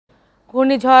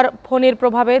ঘূর্ণিঝড় ফণীর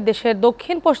প্রভাবে দেশের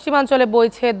দক্ষিণ পশ্চিমাঞ্চলে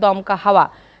বইছে দমকা হাওয়া।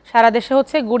 সারা দেশে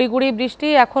হচ্ছে গুড়ি গুড়ি বৃষ্টি।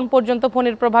 এখন পর্যন্ত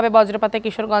ফণীর প্রভাবে বজ্রপাতে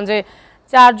কিশোরগঞ্জে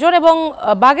 4 জন এবং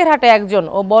বাগেরহাটে 1 জন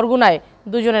ও বরগুনায়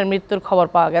 2 জনের মৃত্যুর খবর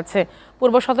পাওয়া গেছে।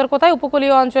 পূর্ব সতর্কতায়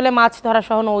উপকূলীয় অঞ্চলে মাছ ধরা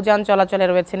সহ নৌযান চলাচলে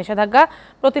রয়েছে নিষেধাজ্ঞা।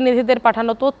 প্রতিনিধিদের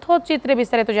পাঠানো তথ্যচিত্রে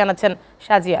বিস্তারিত জানাচ্ছেন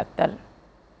সাজিয়া আক্তার।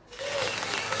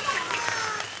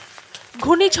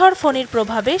 ঘূর্ণিঝড় ফণীর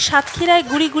প্রভাবে সাতক্ষীরায়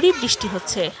গুড়ি গুড়ি বৃষ্টি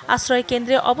হচ্ছে। আশ্রয়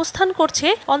কেন্দ্রে অবস্থান করছে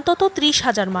অন্তত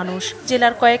 30,000 মানুষ।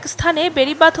 জেলার কয়েক স্থানে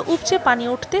বেড়িবাঁধ উপচে পানি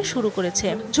উঠতে শুরু করেছে।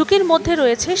 ঝুঁকির মধ্যে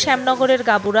রয়েছে শ্যামনগরের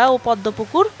গাবুরা ও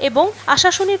পদ্মপুকুর এবং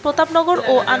আশাশুনির প্রতাপনগর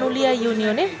ও আনুলিয়া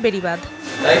ইউনিয়নে বেড়িবাঁধ।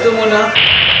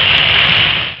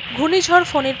 ঘূর্ণিঝড়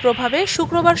ফণীর প্রভাবে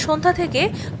শুক্রবার সন্ধ্যা থেকে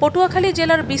পটুয়াখালী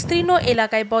জেলার বিস্তীর্ণ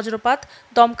এলাকায় বজ্রপাত,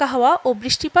 দমকা হাওয়া ও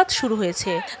বৃষ্টিপাত শুরু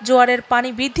হয়েছে। জোয়ারের পানি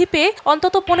বৃদ্ধি পেয়ে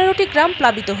অন্তত 15টি গ্রাম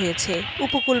প্লাবিত হয়েছে।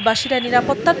 উপকূলবাসীরা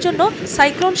নিরাপত্তার জন্য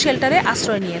সাইক্লোন শেল্টারে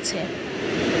আশ্রয় নিয়েছে।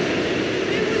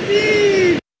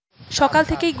 সকাল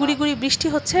থেকেই গুড়ি গুড়ি বৃষ্টি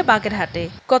হচ্ছে বাগেরহাটে।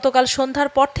 গতকাল সন্ধ্যার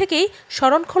পর থেকেই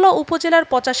শরণখোলা উপজেলার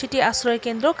 85টি আশ্রয়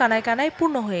কেন্দ্র কানায় কানায়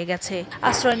পূর্ণ হয়ে গেছে।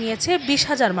 আশ্রয় নিয়েছে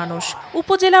 20,000 মানুষ।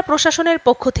 উপজেলা প্রশাসনের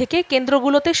পক্ষ থেকে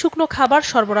কেন্দ্রগুলোতে শুকনো খাবার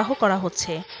সরবরাহ করা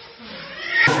হচ্ছে।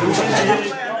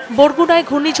 বরগুনায়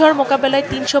ঘূর্ণিঝড় মোকাবেলায়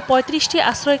 335টি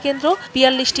আশ্রয় কেন্দ্র,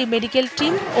 42টি মেডিকেল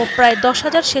টিম ও প্রায়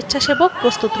 10,000 স্বেচ্ছাসেবক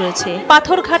প্রস্তুত রয়েছে।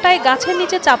 পাথরঘাটায় গাছের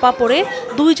নিচে চাপা পড়ে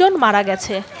 2 জন মারা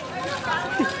গেছে।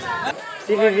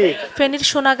 ফেনীর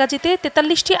সোনাগাজীতে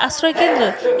 43টি আশ্রয় কেন্দ্রে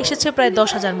এসেছে প্রায়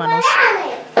 10,000 মানুষ।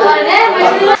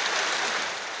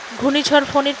 ঘূর্ণিঝড়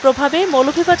ফণীর প্রভাবে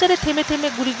মৌলভীবাজারে থেমে থেমে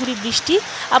গুড়ি গুড়ি বৃষ্টি,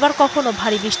 আবার কখনো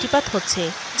ভারী বৃষ্টিপাত হচ্ছে।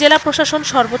 জেলা প্রশাসন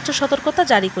সর্বোচ্চ সতর্কতা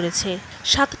জারি করেছে।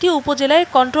 7টি উপজেলায়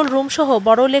কন্ট্রোল রুম সহ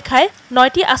বড় লেখায়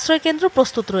 9টি আশ্রয় কেন্দ্র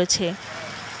প্রস্তুত রয়েছে।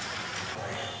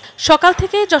 সকাল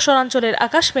থেকে যশোরাঞ্চলের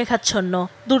আকাশ মেঘাচ্ছন্ন।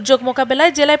 দুর্যোগ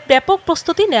মোকাবেলায় জেলায় ব্যাপক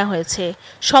প্রস্তুতি নেওয়া হয়েছে।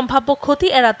 সম্ভাব্য ক্ষতি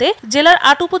এড়াতে জেলার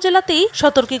 8 উপজেলাতেই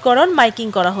সতর্কীকরণ মাইকিং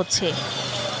করা হচ্ছে।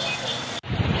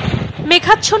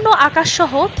 মেঘাচ্ছন্ন আকাশ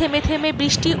সহ থেমে থেমে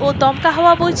বৃষ্টি ও দমকা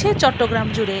হাওয়া বইছে চট্টগ্রাম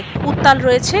জুড়ে। উত্তাল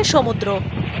রয়েছে সমুদ্র।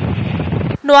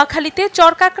 নোয়াখালীতে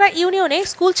চরকাকড়া ইউনিয়নে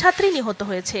স্কুল ছাত্রী নিহত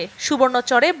হয়েছে।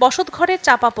 সুবর্ণচরে বসতঘরে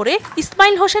চাপা পড়ে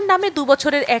ইসমাইল হোসেন নামে 2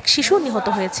 বছরের এক শিশু নিহত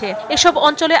হয়েছে। এসব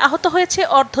অঞ্চলে আহত হয়েছে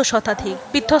অর্ধশতাধিক।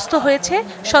 বিধ্বস্ত হয়েছে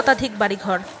শতাধিক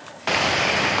বাড়িঘর।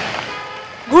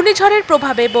 ঘূর্ণিঝড়ের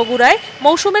প্রভাবে বগুড়ায়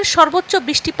মৌসুমের সর্বোচ্চ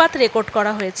বৃষ্টিপাত রেকর্ড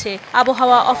করা হয়েছে।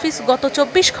 আবহাওয়া অফিস গত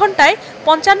 24 ঘন্টায়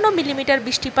 55 মিলিমিটার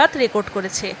বৃষ্টিপাত রেকর্ড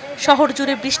করেছে। শহর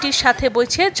জুড়ে বৃষ্টির সাথে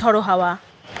বইছে ঝড়ো হাওয়া।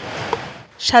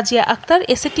 সাজিয়া আক্তার,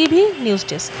 SATV নিউজ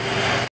ডেস্ক।